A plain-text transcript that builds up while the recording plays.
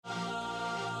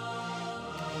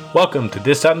Welcome to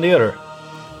This, That and the Other.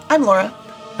 I'm Laura.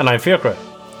 And I'm Fiacre.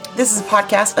 This is a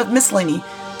podcast of Miscellany.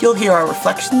 You'll hear our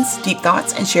reflections, deep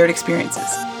thoughts, and shared experiences.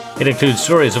 It includes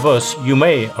stories of us you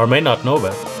may or may not know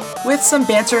about. With some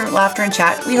banter, laughter, and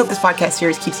chat, we hope this podcast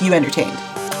series keeps you entertained.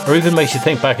 Or even makes you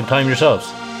think back in time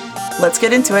yourselves. Let's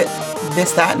get into it.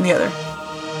 This, That, and the Other.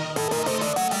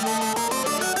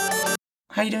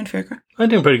 How you doing, Fiacre? I'm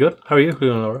doing pretty good. How are you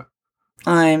doing, Laura?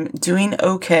 I'm doing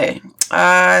okay.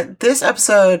 This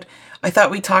episode, I thought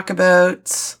we'd talk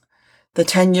about the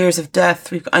 10 years of death.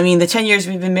 The 10 years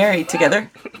we've been married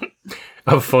together.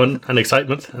 Of fun and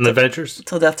excitement and adventures.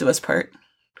 Till death do us part.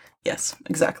 Yes,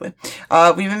 exactly.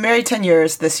 We've been married 10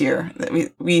 years this year.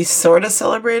 We sort of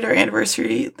celebrated our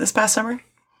anniversary this past summer.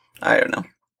 I don't know.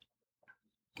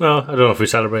 Well, I don't know if we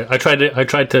celebrate. I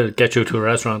tried to get you to a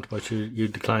restaurant, but you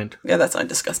declined. Yeah, that sounds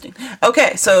disgusting.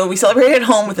 Okay, so we celebrated at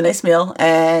home with a nice meal,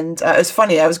 and it was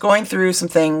funny. I was going through some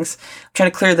things,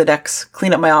 trying to clear the decks,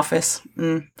 clean up my office.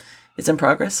 It's in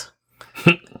progress.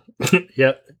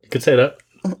 Yeah, you could say that.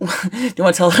 Do you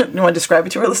want to describe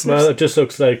it to our listeners? Well, it just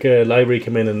looks like a library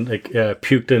came in and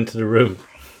puked into the room.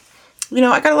 You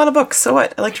know, I got a lot of books, so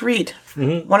what? I like to read.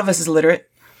 Mm-hmm. One of us is illiterate.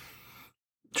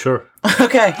 Sure.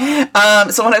 Okay.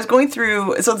 So when I was going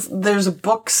through, there's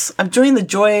books. I'm doing The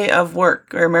Joy of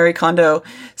Work, or Marie Kondo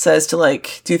says to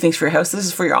do things for your house. This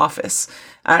is for your office.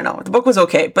 I don't know. The book was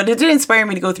okay, but it did inspire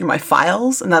me to go through my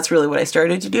files, and that's really what I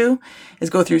started to do, is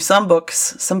go through some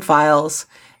books, some files,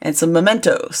 and some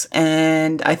mementos.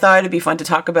 And I thought it'd be fun to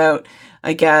talk about,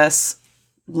 I guess,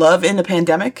 love in the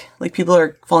pandemic. Like, people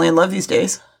are falling in love these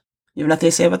days. You have nothing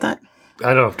to say about that?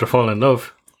 I don't have to fall in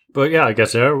love. But yeah, I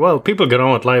guess they are. Well, people get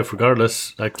on with life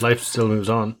regardless. Like, life still moves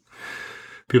on.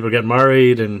 People get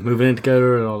married and moving in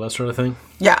together and all that sort of thing.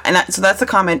 Yeah, and so that's the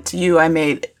comment to you I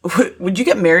made. Would you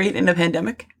get married in a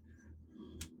pandemic?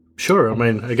 Sure. I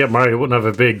mean, I get married, I wouldn't have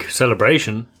a big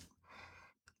celebration.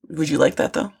 Would you like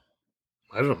that, though?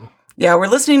 I don't know. Yeah, we're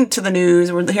listening to the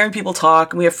news, we're hearing people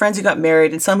talk, and we have friends who got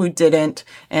married and some who didn't.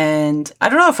 And I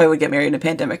don't know if I would get married in a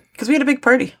pandemic, because we had a big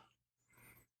party.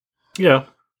 Yeah.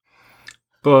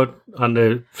 But on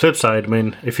the flip side, I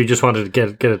mean, if you just wanted to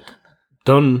get it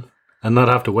done and not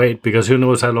have to wait, because who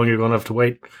knows how long you're going to have to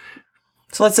wait.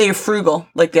 So let's say you're frugal,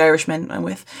 like the Irishman I'm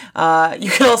with. You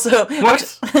could also...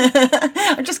 What?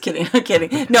 I'm just kidding. I'm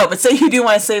kidding. No, but say you do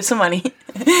want to save some money.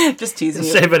 Just teasing you.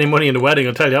 Save any money in the wedding,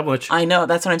 I'll tell you that much. I know,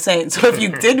 that's what I'm saying. So if you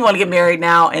did want to get married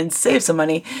now and save some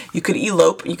money, you could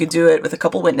elope. You could do it with a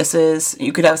couple witnesses.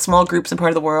 You could have small groups in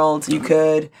part of the world. You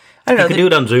could... I don't know. You could do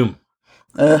it on Zoom.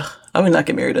 I would not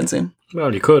get married on Zoom.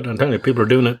 Well, you could. I'm telling you, people are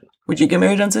doing it. Would you get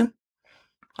married on Zoom?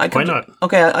 Why not?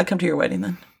 Okay, I'd come to your wedding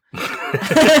then.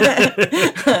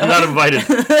 I'm not invited.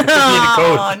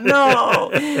 Oh,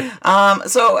 no.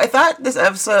 So I thought this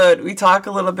episode, we talk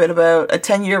a little bit about a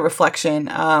 10-year reflection,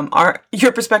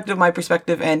 your perspective, my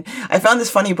perspective, and I found this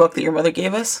funny book that your mother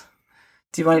gave us.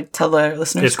 Do you want to tell our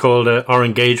listeners? It's called Our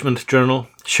Engagement Journal,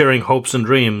 Sharing Hopes and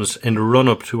Dreams in the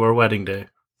Run-Up to Our Wedding Day.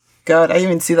 God, I didn't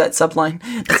even see that subline.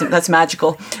 That's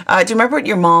magical. Do you remember what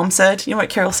your mom said? You know what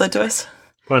Carol said to us?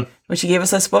 When she gave us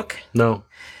this book? No.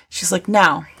 She's like,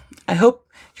 now, I hope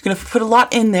you're going to put a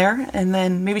lot in there and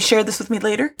then maybe share this with me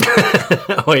later.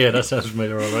 Oh, yeah, that sounds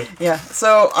familiar, all right. Yeah,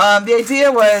 so the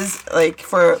idea was,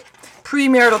 for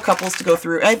premarital couples to go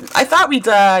through. I thought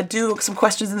we'd do some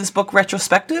questions in this book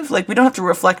retrospective. We don't have to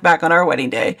reflect back on our wedding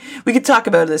day. We could talk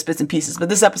about this bits and pieces, but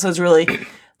this episode's really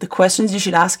the questions you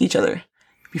should ask each other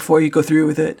before you go through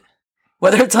with it.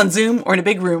 Whether it's on Zoom or in a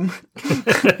big room.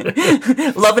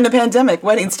 Love in a pandemic,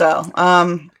 wedding style.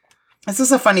 This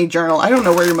is a funny journal. I don't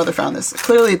know where your mother found this.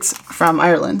 Clearly it's from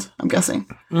Ireland, I'm guessing.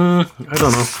 I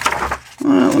don't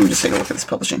know. Let me just take a look at this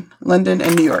publishing. London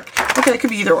and New York. Okay, it could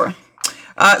be either or.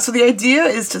 So the idea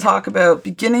is to talk about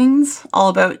beginnings, all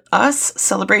about us,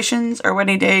 celebrations, our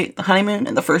wedding day, the honeymoon,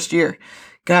 and the first year.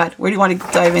 God, where do you want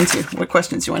to dive into? What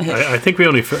questions do you want to hit? I think we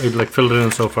only filled it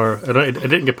in so far. I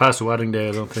didn't get past the wedding day,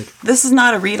 I don't think. This is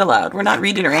not a read aloud. We're not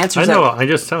reading our answers I know, out. I'm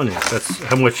just telling you. That's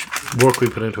how much work we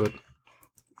put into it.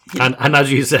 Yeah. And as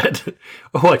you said,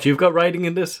 what, you've got writing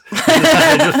in this?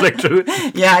 I just flicked through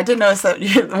it. Yeah, I did notice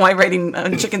that my writing,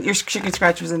 your chicken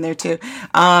scratch was in there too.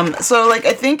 So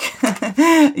I think,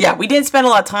 yeah, we didn't spend a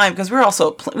lot of time because we're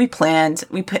also, we planned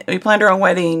our own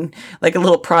wedding, a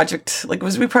little project,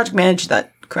 we project managed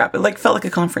that crap. It felt like a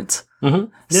conference.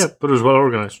 Mm-hmm. Yeah, but it was well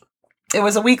organized. It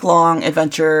was a week-long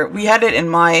adventure. We had it in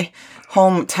my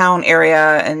hometown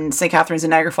area in St. Catharines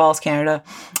in Niagara Falls, Canada.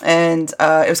 And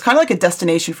it was kind of like a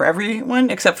destination for everyone,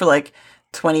 except for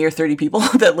 20 or 30 people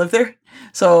that live there.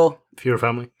 So for your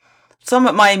family? some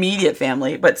of my immediate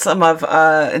family, but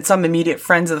and some immediate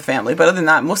friends of the family. But other than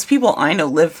that, most people I know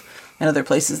live in other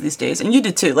places these days, and you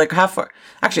did too. Like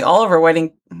actually, all of our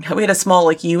wedding, we had a small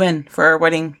like UN for our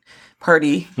wedding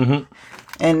party,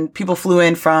 and people flew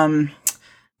in from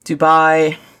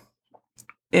Dubai,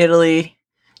 Italy,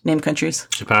 name countries,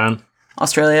 Japan,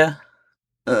 Australia,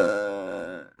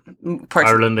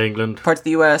 Ireland, England, parts of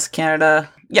the US, Canada.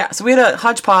 Yeah, so we had a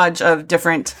hodgepodge of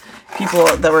different people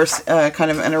that were kind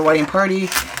of in our wedding party.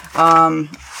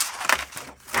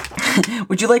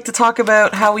 Would you like to talk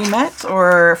about how we met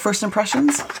or first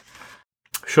impressions?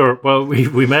 Sure. Well,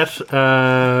 we met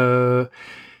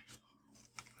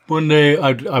one day.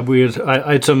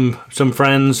 I had some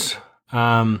friends,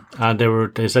 and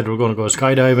they said we were going to go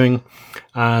skydiving,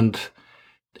 and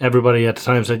everybody at the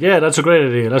time said, "Yeah, that's a great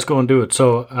idea. Let's go and do it."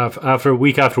 So after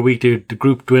week, the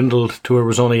group dwindled to where there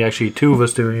was only actually two of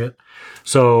us doing it.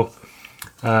 So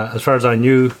as far as I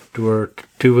knew, there were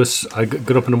two of us. I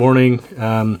got up in the morning.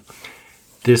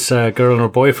 This girl and her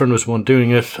boyfriend was one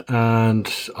doing it,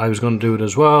 and I was going to do it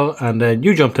as well. And then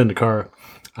you jumped in the car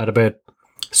at about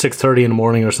 6:30 in the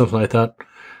morning or something like that,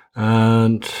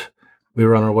 and we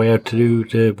were on our way out to do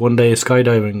the one-day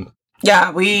skydiving.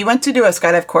 Yeah, we went to do a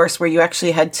skydive course where you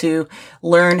actually had to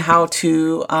learn how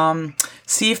to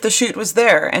see if the chute was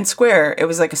there and square. It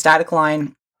was like a static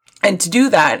line. And to do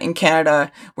that in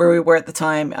Canada, where we were at the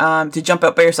time, to jump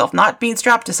out by yourself, not being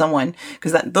strapped to someone,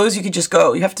 because those you could just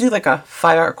go. You have to do like a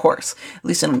 5-hour course, at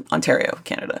least in Ontario,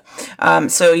 Canada.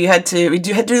 So we had to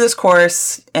do this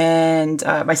course, and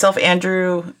myself,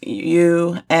 Andrew,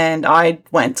 you, and I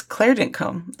went. Claire didn't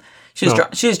come. She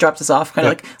just dropped us off, kind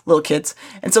of like little kids.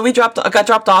 And so we got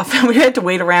dropped off, and we had to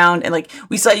wait around. And like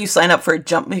we saw you sign up for a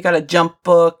jump. We got a jump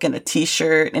book and a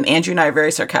T-shirt. And Andrew and I are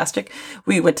very sarcastic.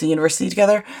 We went to university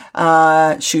together.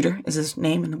 Shooter is his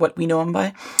name, and what we know him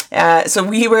by. So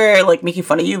we were like making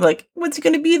fun of you, like, "What's he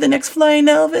going to be? The next flying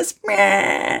Elvis?"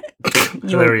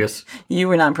 Hilarious. You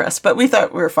were not impressed, but we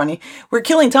thought we were funny. We're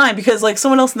killing time because like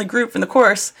someone else in the group in the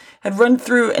course had run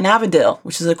through an Avondale,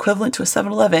 which is equivalent to a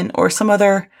 7-Eleven or some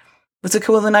other. What's it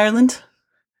called in Ireland?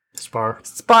 Spar.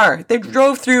 They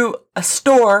drove through a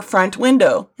store front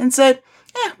window and said,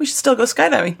 we should still go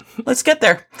skydiving. Let's get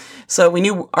there. So we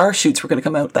knew our chutes were going to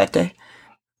come out that day.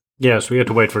 Yeah, so we had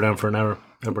to wait for them for an hour.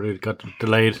 Everybody got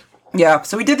delayed. Yeah,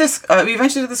 so we did this. We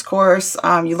eventually did this course.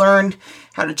 You learned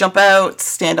how to jump out,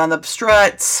 stand on the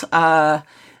struts.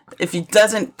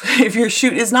 If your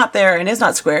chute is not there and is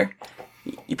not square,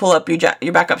 you pull up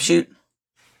your backup chute.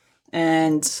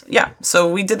 And yeah, so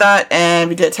we did that, and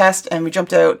we did a test, and we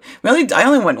jumped out. I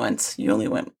only went once. You only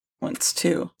went once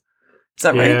too. Is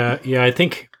that right? Yeah. I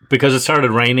think because it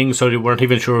started raining, so they weren't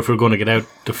even sure if we were going to get out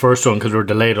the first one because we were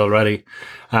delayed already.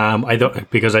 I don't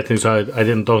think we had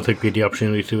the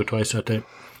opportunity to do it twice that day.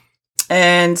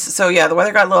 And so yeah, the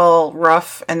weather got a little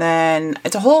rough, and then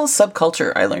it's a whole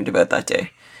subculture I learned about that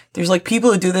day. There's like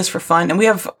people who do this for fun, and we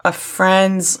have a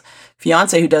friend's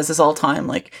fiance who does this all the time.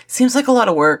 Like, seems like a lot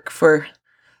of work for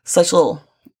such little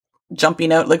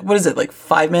jumping out. Like, what is it, like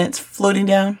 5 minutes floating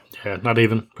down? Yeah, not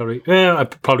even probably. Yeah,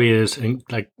 it probably is.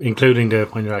 Including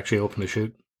when you're actually open the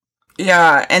chute.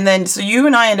 Yeah, and then so you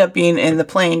and I end up being in the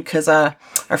plane because our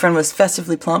friend was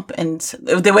festively plump, and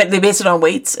they based it on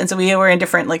weights, and so we were in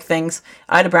different like things.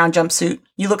 I had a brown jumpsuit.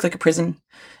 You looked like a prison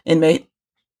inmate.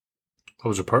 What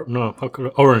was it? No,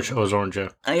 orange. I was orange, yeah.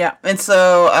 Yeah, and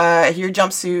so your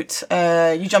jumpsuit,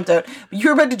 you jumped out. But you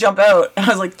were about to jump out, and I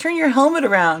was like, "Turn your helmet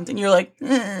around," and you're like,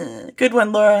 "Good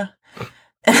one, Laura."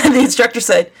 And then the instructor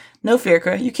said, "No,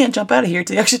 Fierka, you can't jump out of here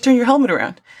till you actually turn your helmet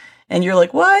around." And you're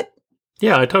like, "What?"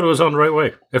 Yeah, I thought it was on the right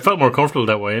way. It felt more comfortable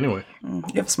that way, anyway. You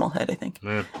have a small head, I think.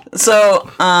 Yeah. So,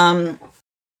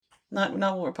 Not when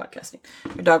we're podcasting.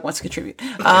 Your dog wants to contribute.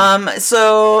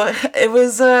 So it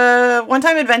was a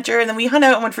one-time adventure, and then we hung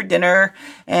out and went for dinner,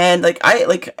 and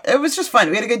it was just fun.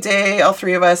 We had a good day, all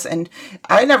three of us, and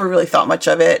I never really thought much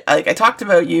of it. I talked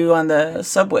about you on the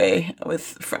subway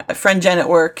with a friend Jen at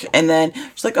work, and then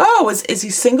she's like, "Oh, is he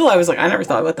single?" I was like, "I never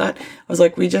thought about that." I was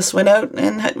like, "We just went out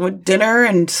and had dinner,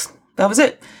 and that was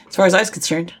it, as far as I was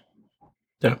concerned."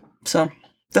 Yeah. So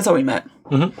that's how we met.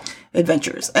 Mm-hmm.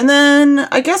 Adventures. And then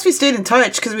I guess we stayed in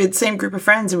touch because we had the same group of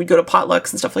friends, and we'd go to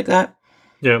potlucks and stuff like that.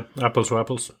 Yeah, apples to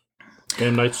apples.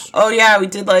 Game nights. Oh yeah, we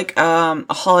did like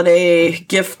a holiday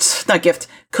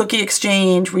cookie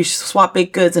exchange. We swapped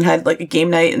baked goods and had like a game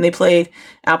night, and they played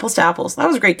apples to apples. That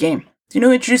was a great game. Do you know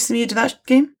who introduced me to that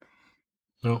game?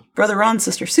 No. Brother Ron's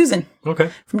sister, Susan.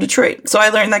 Okay. From Detroit. So I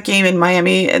learned that game in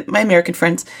Miami. My American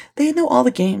friends, they know all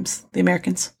the games, the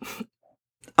Americans.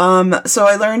 So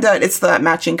I learned that it's that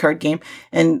matching card game,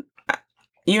 and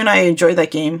you and I enjoyed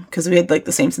that game because we had like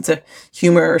the same sense of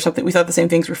humor or something. We thought the same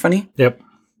things were funny. Yep.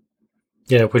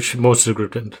 Yeah, which most of the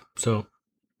group didn't. So.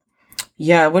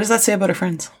 Yeah, what does that say about our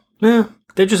friends? Yeah,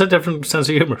 they just had different sense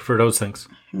of humor for those things.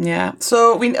 Yeah,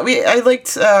 so we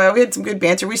had some good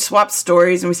banter. We swapped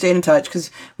stories and we stayed in touch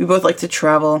because we both like to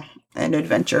travel and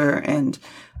adventure and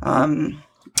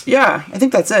yeah, I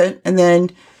think that's it. And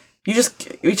then we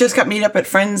just got meet up at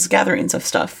friends' gatherings of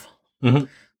stuff. Mm-hmm.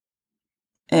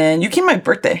 And you came to my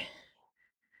birthday.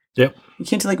 Yep. You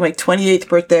came to like my 28th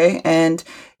birthday, and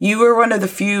you were one of the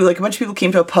few, like a bunch of people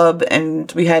came to a pub,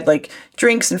 and we had like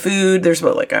drinks and food. There's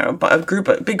about like a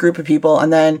big group of people,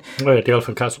 and then Oh yeah, the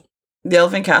Elephant Castle. the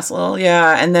Elephant Castle,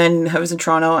 yeah. And then I was in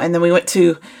Toronto, and then we went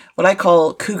to what I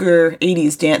call Cougar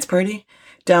 80s dance party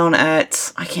down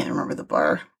at, I can't remember the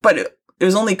bar, but it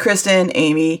was only Kristen,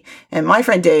 Amy, and my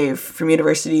friend Dave from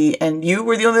university, and you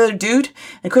were the only other dude.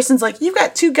 And Kristen's like, "You've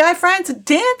got 2 guy friends to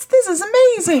dance? This is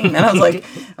amazing!" And I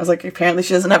was like, apparently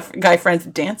she doesn't have guy friends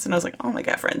to dance. And I was like, "Oh, my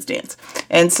guy friends dance."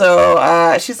 And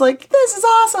so she's like, "This is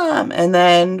awesome!" And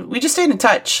then we just stayed in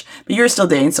touch. But you were still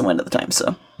dating someone at the time,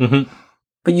 so. Mm-hmm.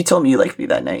 But you told me you liked me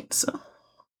that night, so.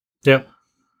 Yep.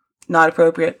 Not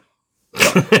appropriate.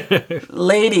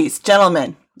 Ladies,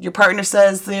 gentlemen, your partner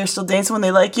says they're still dating someone,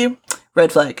 they like you.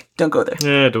 Red flag. Don't go there.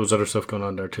 Yeah, there was other stuff going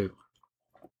on there too.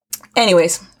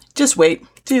 Anyways, just wait.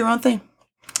 Do your own thing.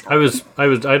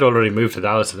 I'd already moved to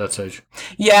Dallas at that stage.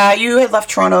 Yeah, you had left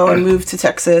Toronto and moved to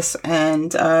Texas,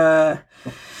 and I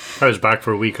was back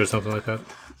for a week or something like that.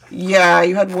 yeah,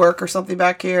 you had work or something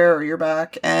back here, or you're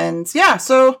back, and yeah.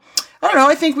 So I don't know.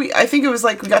 I think it was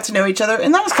like we got to know each other,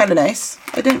 and that was kind of nice.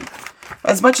 I didn't.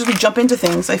 As much as we jump into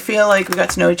things, I feel like we got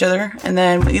to know each other, and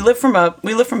then we lived from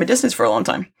a distance for a long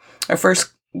time. Our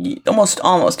first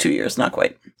almost 2 years, not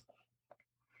quite.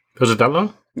 Was it that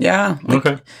long? Yeah.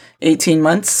 Okay. 18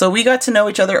 months. So we got to know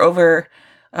each other over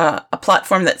a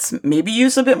platform that's maybe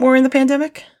used a bit more in the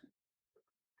pandemic.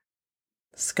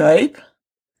 Skype.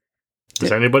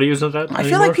 Is anybody using that I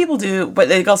feel like people do, but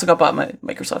they also got bought by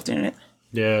Microsoft Internet.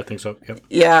 Yeah, I think so. Yep.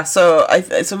 Yeah, so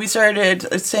we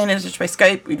started staying in touch by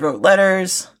Skype. We wrote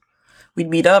letters. We'd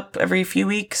meet up every few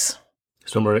weeks.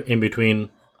 Somewhere in between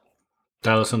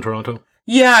Dallas and Toronto.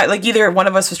 Yeah, like either one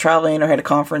of us was traveling or had a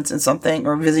conference and something,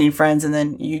 or visiting friends, and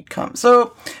then you'd come.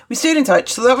 So we stayed in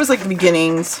touch. So that was like the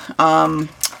beginnings. And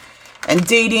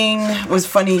dating was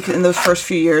funny in those first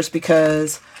few years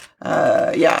because,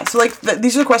 yeah. So like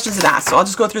these are the questions it asked. So I'll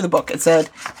just go through the book. It said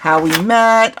how we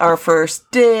met, our first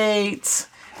dates.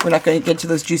 We're not going to get to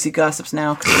those juicy gossips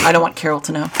now because I don't want Carol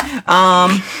to know.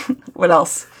 What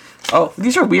else? Oh,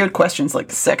 these are weird questions like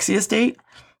sexiest date.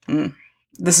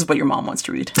 This is what your mom wants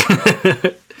to read.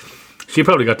 She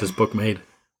probably got this book made.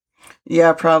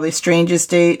 Yeah, probably.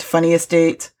 Strangest date, funniest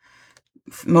date,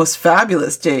 most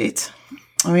fabulous date.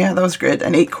 Oh yeah, that was good.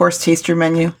 An 8-course taster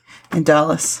menu in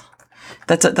Dallas.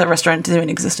 That restaurant didn't even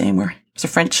exist anymore. It's a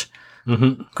French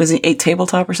cuisine, 8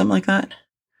 tabletop or something like that.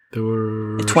 There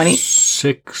were 20? 8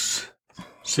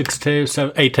 tables. Yeah,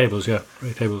 8 tables. Yeah.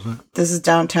 This is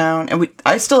downtown, and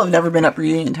I still have never been up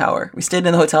Reunion Tower. We stayed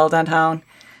in the hotel downtown.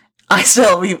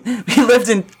 We lived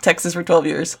in Texas for 12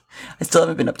 years. I still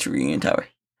haven't been up to Reunion Tower.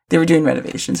 They were doing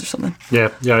renovations or something.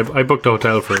 Yeah. I booked a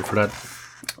hotel for that.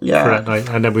 Yeah. For that night,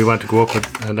 and then we went to go up,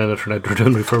 and then it turned out they were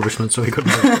doing refurbishment, so we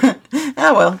couldn't.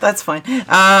 Oh well, that's fine.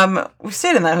 We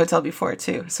stayed in that hotel before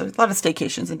too, so a lot of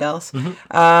staycations in Dallas.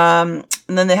 And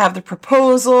then they have the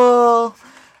proposal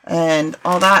and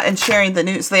all that, and sharing the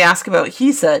news. So they ask about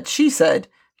he said, she said.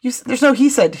 There's no he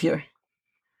said here.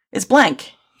 It's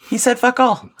blank. He said fuck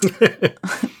all.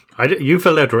 You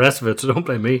filled out the rest of it, so don't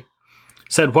blame me.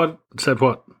 Said what? Said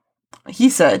what? He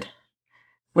said.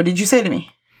 What did you say to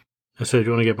me? I said,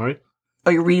 "You want to get married?"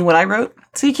 Oh, you're reading what I wrote,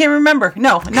 so you can't remember.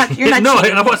 No, you're not. No,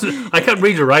 I wasn't. I can't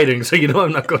read your writing, so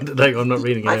I'm not going to. I'm not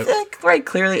reading it. I think right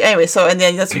clearly. Anyway, so and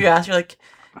then that's what you asked. You're like,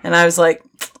 and I was like,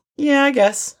 yeah, I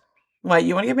guess. Why,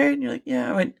 you want to get married? And you're like,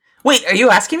 yeah. I went, wait, are you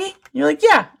asking me? And you're like,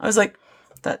 yeah. I was like,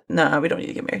 no, we don't need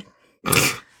to get married.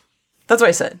 That's what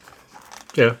I said.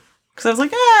 Yeah. Because I was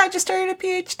like, I just started a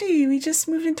PhD. We just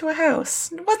moved into a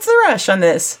house. What's the rush on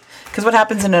this? Because what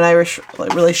happens in an Irish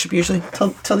relationship usually?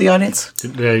 Tell the audience.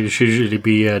 Yeah, you should usually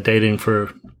be dating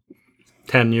for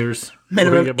 10 years.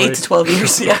 Minimum 8 to 12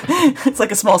 years, yeah. It's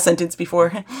like a small sentence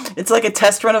before. It's like a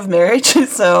test run of marriage.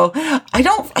 So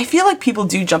I feel like people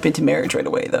do jump into marriage right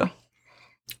away, though.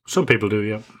 Some people do,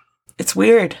 yeah. It's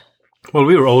weird. Well,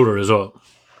 we were older as well.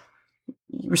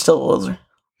 You were still older.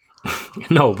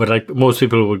 No, but like most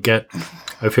people would get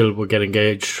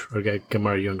engaged or get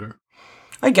married younger.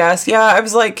 I guess, yeah. I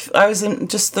was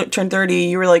turned 30.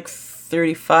 You were like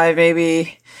 35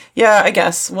 maybe. Yeah, I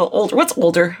guess. Well, older. What's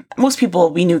older? Most people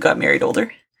we knew got married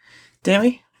older. Didn't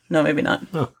we? No, maybe not.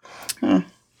 Oh.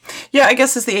 Yeah, I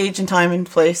guess it's the age and time and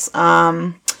place.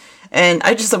 And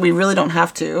I just thought we really don't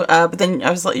have to. But then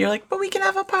I was like, you're like, but we can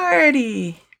have a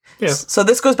party. Yeah. So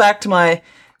this goes back to my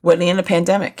wedding in a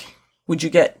pandemic. Would you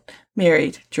get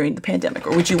married during the pandemic,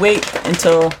 or would you wait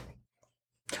until?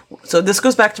 So this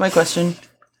goes back to my question: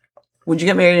 would you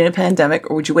get married in a pandemic,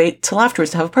 or would you wait till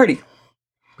afterwards to have a party?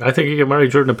 I think you get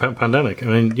married during the pandemic. I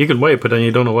mean, you can wait, but then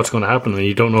you don't know what's going to happen, and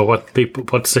you don't know what the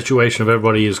situation of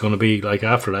everybody is going to be like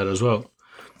after that as well.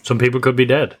 Some people could be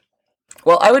dead.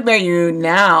 Well, I would marry you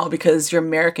now because you're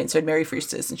American, so I'd marry for your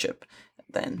citizenship.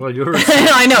 Then. Well, you're.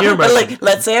 I know, you're but like,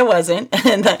 let's say I wasn't,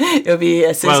 and it would be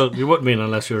a citizen. Well, you wouldn't mean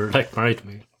unless you're like married to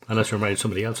me, unless you're married to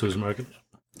somebody else who's American.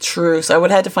 True. So I would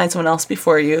have had to find someone else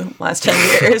before you last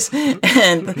 10 years,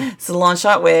 and it's a long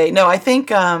shot way. No, I don't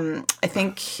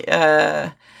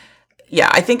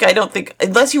think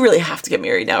unless you really have to get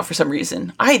married now for some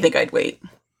reason. I think I'd wait.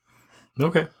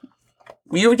 Okay.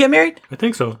 You would get married? I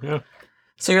think so. Yeah.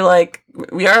 So you're like,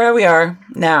 we are where we are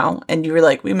now, and you were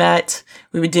like, we met,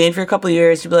 we've been dating for a couple of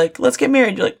years. You'd be like, let's get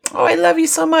married. You're like, oh, I love you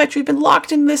so much. We've been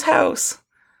locked in this house.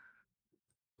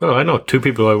 Well, I know 2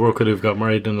 people I work with who've got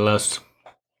married in the last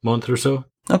month or so.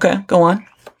 Okay, go on.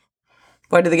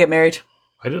 Why did they get married?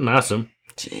 I didn't ask them.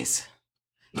 Jeez,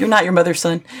 you're not your mother's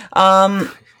son. I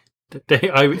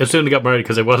assumed they got married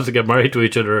because they wanted to get married to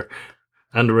each other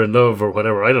and were in love or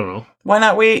whatever. I don't know. Why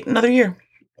not wait another year?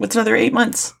 What's another 8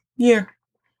 months? Year?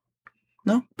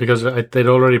 No? Because they'd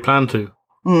already planned to.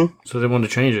 Mm. So they wanted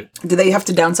to change it. Did they have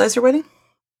to downsize their wedding?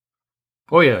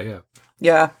 Oh, yeah.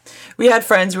 Yeah. We had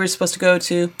friends who were supposed to go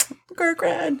to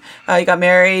Kirkland. He got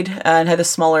married and had a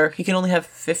smaller, you can only have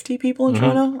 50 people in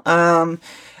Toronto.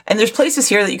 And there's places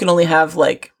here that you can only have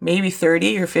like maybe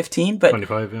 30 or 15, but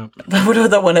 25, yeah.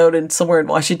 That one out in somewhere in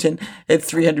Washington had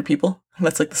 300 people.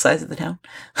 That's like the size of the town.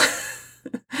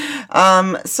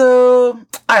 So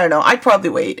I don't know. I'd probably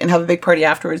wait and have a big party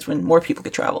afterwards when more people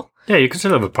could travel. Yeah, you could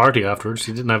still have a party afterwards.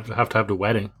 You didn't have to have the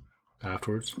wedding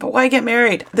afterwards. But why get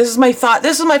married? This is my thought.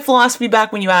 This is my philosophy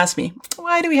back when you asked me,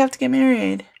 why do we have to get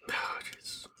married?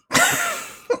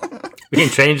 We can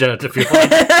change that if you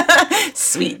want.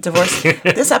 Sweet divorce.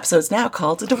 This episode's now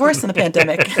called "A Divorce in the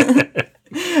Pandemic."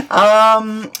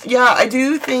 Yeah, I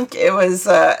do think it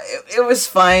was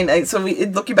fine.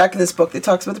 Looking back at this book, it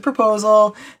talks about the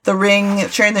proposal, the ring,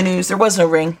 sharing the news. There was no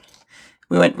ring.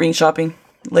 We went ring shopping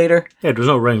later. Yeah, there was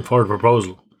no ring for the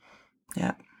proposal.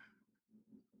 Yeah.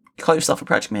 You call yourself a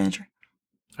project manager.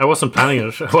 I wasn't planning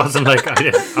it. I wasn't like,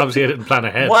 obviously I didn't plan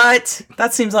ahead. What?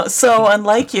 That seems so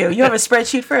unlike you. You have a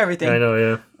spreadsheet for everything. I know,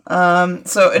 yeah. I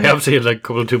obviously had like a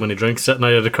couple of too many drinks that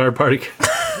night at a card party.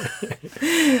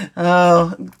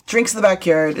 Oh, drinks in the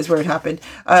backyard is where it happened.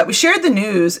 We shared the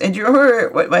news, and do you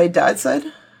remember what my dad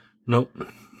said? Nope.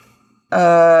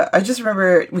 I just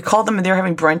remember we called them and they were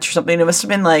having brunch or something. It must have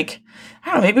been like,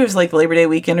 I don't know, maybe it was like Labor Day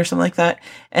weekend or something like that.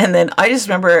 And then I just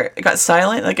remember it got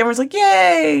silent. Like everyone's like,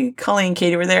 yay! Colleen and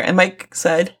Katie were there. And Mike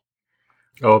said,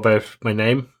 oh, about my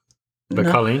name?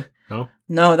 About Colleen? No?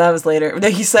 No, that was later.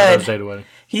 He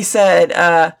said,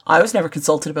 I was never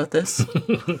consulted about this.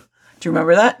 Do you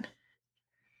remember that?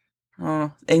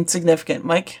 Oh, insignificant.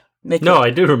 Mike? I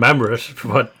do remember it,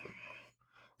 but...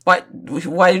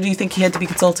 Why did you think he had to be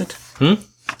consulted?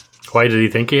 Why did he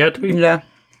think he had to be? Yeah.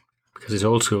 Because he's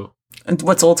old school. And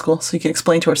what's old school? So you can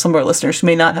explain to some of our listeners who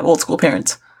may not have old school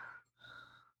parents.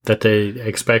 That they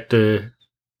expect the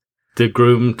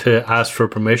groom to ask for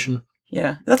permission.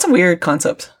 Yeah, that's a weird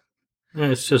concept. Yeah,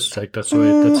 it's just like that's the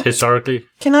way. That's historically.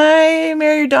 Can I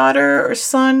marry your daughter or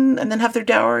son and then have their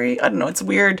dowry? I don't know. It's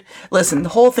weird. Listen, the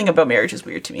whole thing about marriage is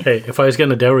weird to me. Hey, if I was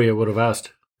getting a dowry, I would have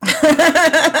asked.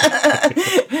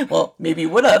 Well, maybe you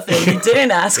would have, and you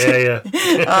didn't ask. Yeah.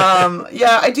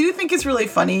 Yeah, I do think it's really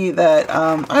funny that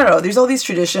I don't know. There's all these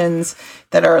traditions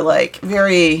that are like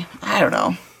very, I don't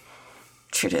know,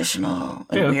 traditional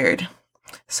and weird.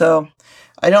 So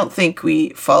I don't think we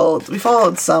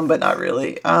followed some, but not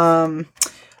really.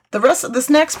 The rest of this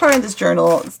next part of this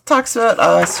journal talks about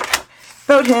us,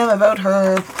 about him, about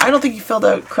her. I don't think you filled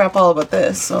out crap all about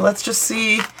this, so let's just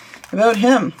see about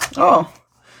him. Oh,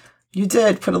 you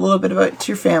did put a little bit about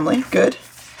your family. Good.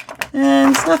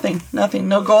 And nothing.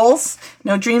 No goals,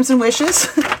 no dreams and wishes,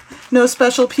 no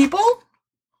special people,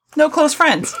 no close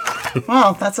friends.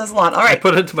 Wow, that says a lot. All right. I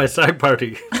put it to my side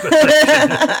party.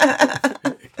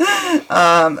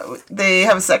 They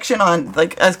have a section on,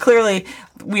 like, as clearly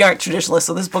we aren't traditionalists,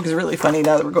 so this book is really funny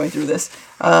now that we're going through this.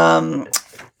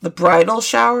 The bridal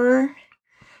shower.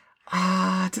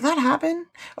 Did that happen?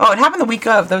 Oh, it happened the week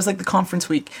of. That was like the conference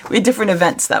week. We had different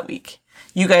events that week.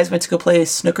 you guys went to go play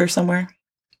snooker somewhere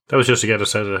That was just to get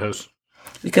us out of the house.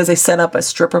 because they set up a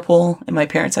stripper pole in my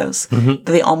parents' house Mm-hmm.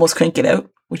 that they almost couldn't get out,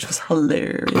 which was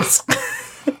hilarious.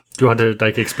 Do you want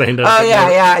to explain that? Oh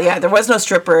yeah. There was no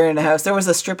stripper in the house. There was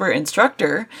a stripper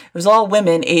instructor. It was all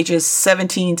women, ages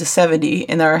 17 to 70,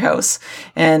 in our house.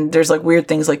 And there's like weird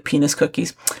things like penis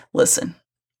cookies. Listen,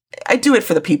 I do it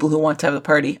for the people who want to have the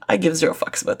party. I give zero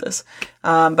fucks about this.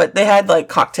 But they had like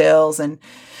cocktails and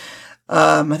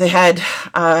they had,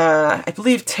 I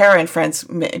believe Tara and friends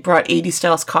brought 80s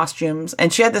styles costumes,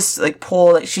 and she had this like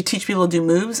pole that she'd teach people to do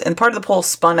moves, and part of the pole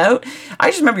spun out. I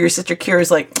just remember your sister Kira's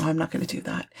like, oh, I'm not going to do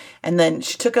that. And then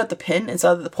she took out the pin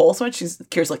inside of the pole, so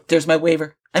Kira's like, there's my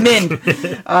waiver. I'm in.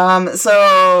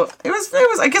 So it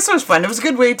was, I guess it was fun. It was a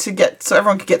good way to so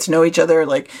everyone could get to know each other.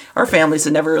 Like our families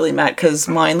had never really met because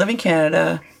mine live in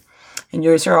Canada and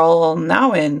yours are all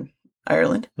now in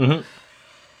Ireland. Mm-hmm.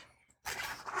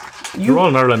 You're all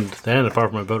in Ireland then,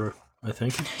 apart from my brother, I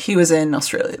think. He was in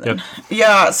Australia then. Yep.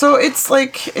 Yeah, so it's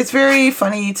like, it's very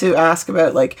funny to ask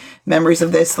about like memories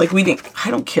of this. Like I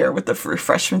don't care what the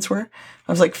refreshments were.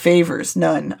 I was like, favors,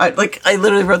 none. I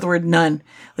literally wrote the word none.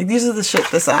 Like these are the shit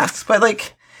this asks. But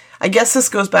like, I guess this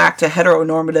goes back to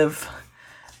heteronormative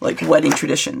like wedding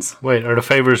traditions. Wait, are the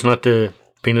favors not the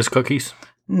penis cookies?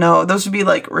 No, those would be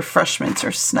like refreshments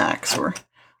or snacks or,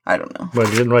 I don't know. Well,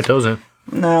 you didn't write those in.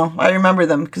 No, I remember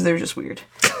them because they were just weird.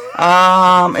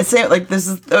 It's saying like this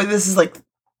is like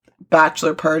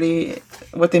bachelor party.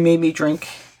 What they made me drink,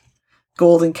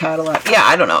 Golden Cadillac. Yeah,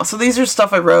 I don't know. So these are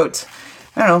stuff I wrote.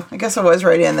 I don't know. I guess I was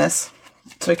writing this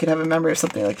so I could have a memory of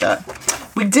something like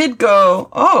that. We did go.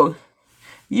 Oh,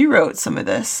 you wrote some of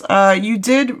this. We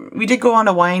did go on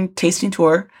a wine tasting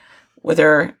tour with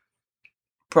our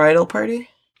bridal party.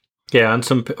 Yeah, and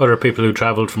some other people who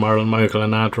travelled from Ireland. Michael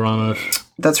and Aunt were on it.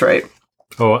 That's right.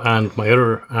 Oh, and my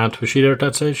other aunt, was she there at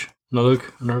that stage? No,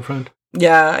 Luke and her friend?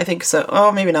 Yeah, I think so. Oh,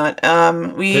 maybe not.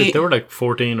 They were like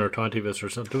 14 or 20 of us or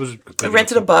something. We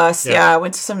rented a bus. Yeah,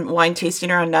 went to some wine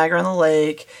tasting around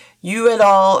Niagara-on-the-Lake. You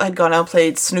had gone out and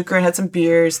played snooker and had some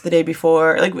beers the day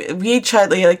before. Like we each had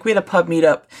we had a pub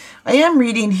meetup. I am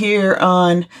reading here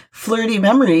on Flirty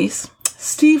Memories.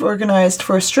 Steve organized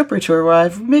for a stripper to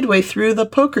arrive midway through the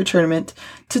poker tournament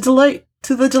to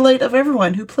the delight of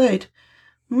everyone who played.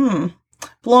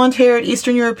 Blonde-haired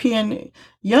Eastern European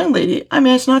young lady. I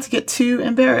managed not to get too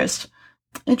embarrassed.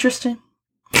 Interesting.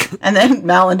 And then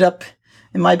Mal ended up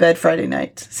in my bed Friday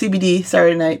night. CBD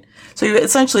Saturday night. So you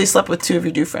essentially slept with two of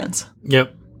your new friends.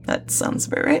 Yep. That sounds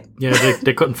about right. Yeah,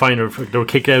 they couldn't find her. They were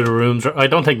kicked out of the rooms. I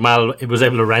don't think Mal was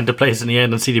able to rent a place in the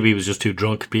end, and CDB was just too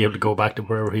drunk to be able to go back to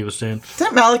wherever he was staying.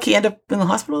 Didn't Maliki end up in the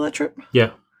hospital that trip?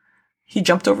 Yeah. He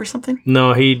jumped over something?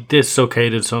 No, he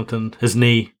dislocated something, his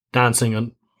knee, dancing,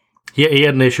 and he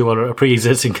had an issue or a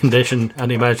pre-existing condition,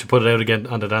 and he managed to put it out again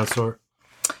on the dance floor.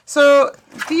 So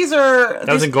these are...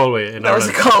 That was in Galway. That was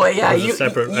in Galway, yeah.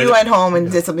 You went home and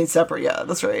did something separate, yeah,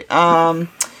 that's right.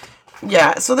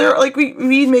 Yeah, so there, like,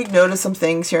 we make note of some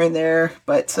things here and there,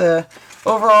 but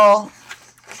overall,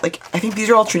 like, I think these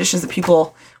are all traditions that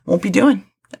people won't be doing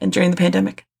during the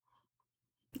pandemic.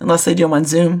 Unless they do them on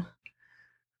Zoom.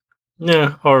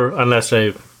 Yeah, or unless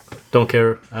they don't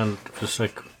care and just,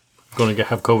 like, going to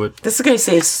have COVID. This is going to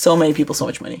save so many people so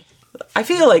much money. I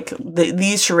feel like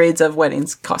these charades of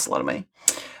weddings cost a lot of money.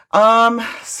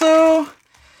 So...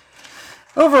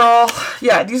 overall,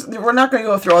 yeah, we're not going to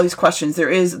go through all these questions. There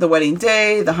is the wedding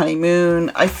day, the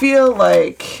honeymoon. I feel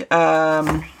like...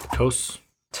 Toasts.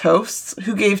 Toasts.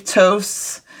 Who gave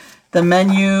toasts? The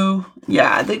menu.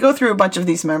 Yeah, they go through a bunch of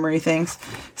these memory things.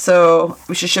 So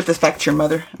we should ship this back to your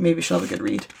mother. Maybe she'll have a good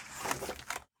read.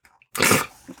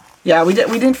 Yeah, we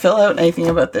didn't fill out anything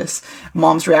about this.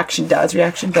 Mom's reaction, dad's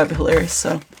reaction. That'd be hilarious.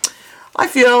 So I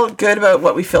feel good about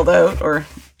what we filled out, or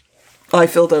I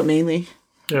filled out mainly.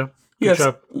 Yeah.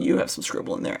 You have some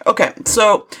scribble in there. Okay,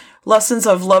 so lessons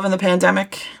of love in the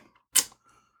pandemic.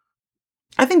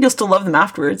 I think you'll still love them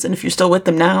afterwards, and if you're still with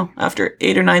them now, after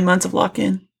 8 or 9 months of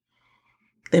lock-in,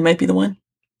 they might be the one.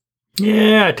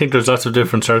 Yeah, I think there's lots of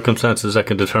different circumstances that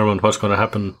can determine what's going to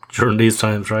happen during these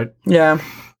times, right? Yeah.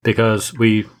 Because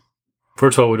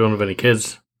first of all, we don't have any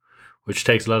kids, which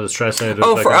takes a lot of stress out of...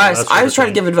 Oh, for us. I was trying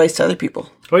to give advice to other people.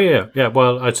 Oh, yeah. Yeah,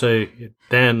 well, I'd say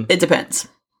then... It depends.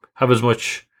 Have as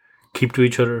much... Keep to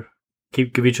each other.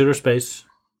 Give each other space.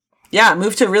 Yeah,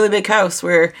 move to a really big house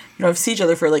where you don't have to see each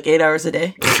other for like 8 hours a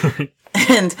day.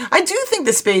 And I do think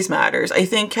the space matters. I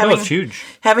think it's huge.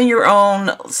 Having your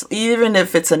own, even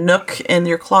if it's a nook in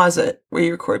your closet where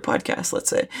you record podcasts, let's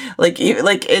say,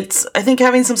 I think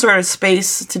having some sort of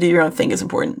space to do your own thing is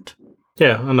important.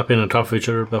 Yeah, and not being on top of each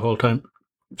other the whole time.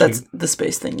 That's the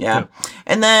space thing, yeah.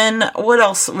 And then what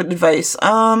else would advice?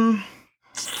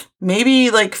 Maybe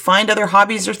like find other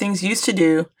hobbies or things you used to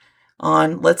do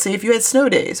on, let's say if you had snow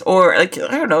days, or like,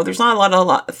 I don't know, there's not a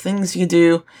lot of things you can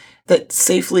do that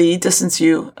safely distance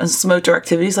you on some outdoor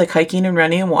activities like hiking and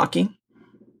running and walking.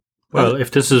 Well,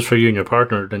 if this is for you and your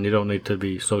partner, then you don't need to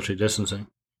be socially distancing.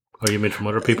 Or you mean from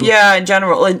other people? Yeah, in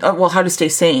general. And, well, how to stay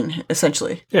sane,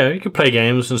 essentially. Yeah, you can play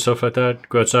games and stuff like that.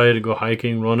 Go outside and go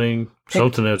hiking, running,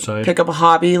 something outside. Pick up a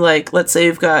hobby, like let's say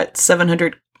you've got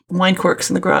 700 wine corks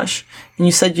in the garage, and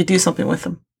you said you'd do something with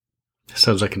them.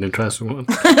 Sounds like an interesting one.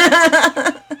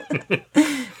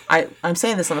 I'm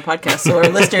saying this on the podcast so our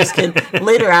listeners can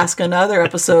later ask on other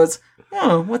episodes,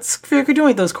 oh, what's Figure doing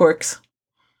with those corks?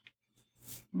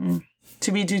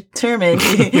 To be determined.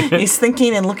 He's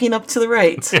thinking and looking up to the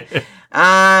right.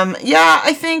 Yeah,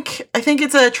 I think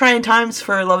it's a trying times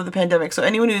for love of the pandemic. So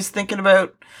anyone who's thinking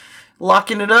about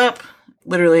locking it up,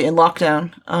 literally in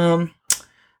lockdown,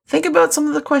 think about some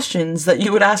of the questions that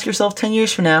you would ask yourself 10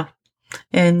 years from now.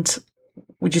 And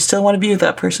would you still want to be with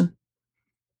that person?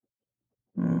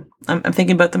 I'm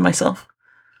thinking about them myself.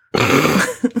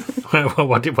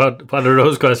 What are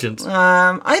those questions?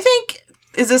 I think,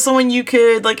 is this someone you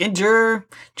could like endure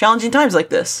challenging times like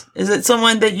this? Is it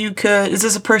someone that is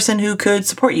this a person who could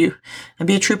support you and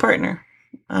be a true partner?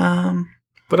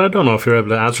 But I don't know if you're able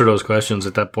to answer those questions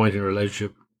at that point in your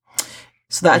relationship.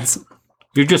 So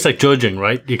you're just like judging,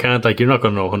 right? You can't you're not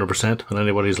going to know 100% what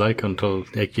anybody's like until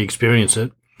you experience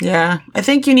it. Yeah. I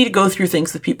think you need to go through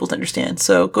things with people to understand.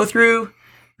 So go through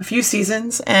a few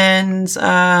seasons and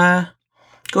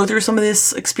go through some of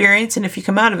this experience. And if you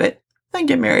come out of it, then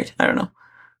get married. I don't know.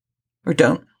 Or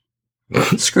don't.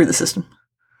 Screw the system.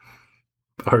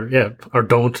 Or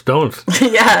don't.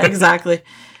 Yeah, exactly.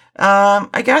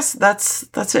 I guess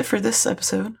that's it for this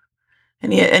episode.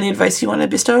 Any advice you want to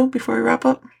bestow before we wrap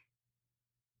up?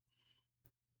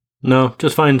 No,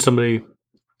 just find somebody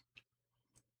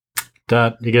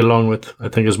that you get along with. I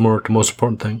think is the most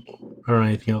important thing, or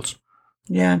anything else.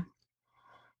 Yeah.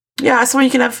 Yeah, someone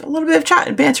you can have a little bit of chat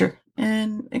and banter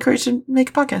and encourage to make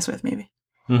a podcast with, maybe.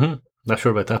 Mm-hmm. Not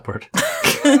sure about that part.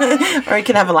 Or you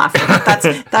can have a laugh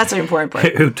with. That's an important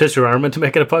part. Who twists your arm into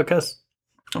making a podcast?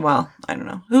 Well, I don't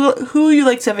know. Who you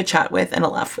like to have a chat with and a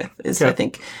laugh with is, I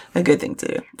think, a good thing to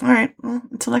do. All right. Well,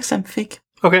 until next time, Fake.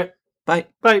 Okay. Bye.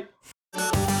 Bye.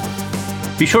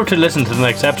 Be sure to listen to the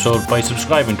next episode by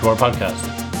subscribing to our podcast.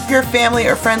 If you're a family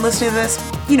or friend listening to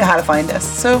this, you know how to find us.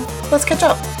 So let's catch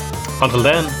up. Until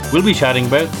then, we'll be chatting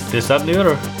about this, that, and the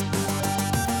other.